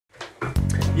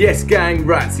Yes gang,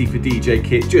 Ratsy for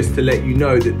DJKit, just to let you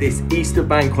know that this Easter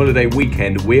bank holiday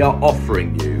weekend we are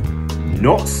offering you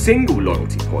not single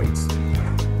loyalty points,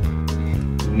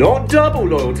 not double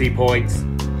loyalty points,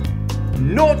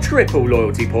 not triple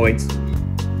loyalty points,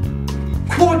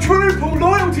 quadruple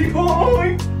loyalty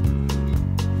points!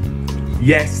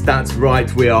 Yes, that's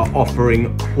right, we are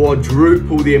offering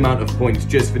quadruple the amount of points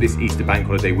just for this Easter bank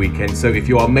holiday weekend. So if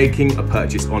you are making a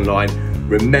purchase online,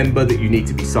 remember that you need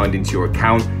to be signed into your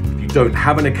account. If you don't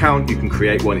have an account, you can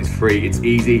create one, it's free, it's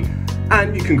easy.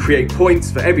 And you can create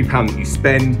points for every pound that you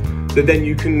spend that then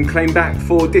you can claim back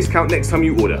for discount next time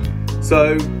you order.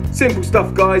 So simple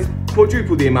stuff guys,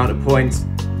 quadruple the amount of points,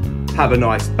 have a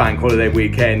nice bank holiday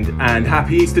weekend and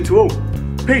happy Easter to all.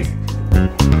 Peace.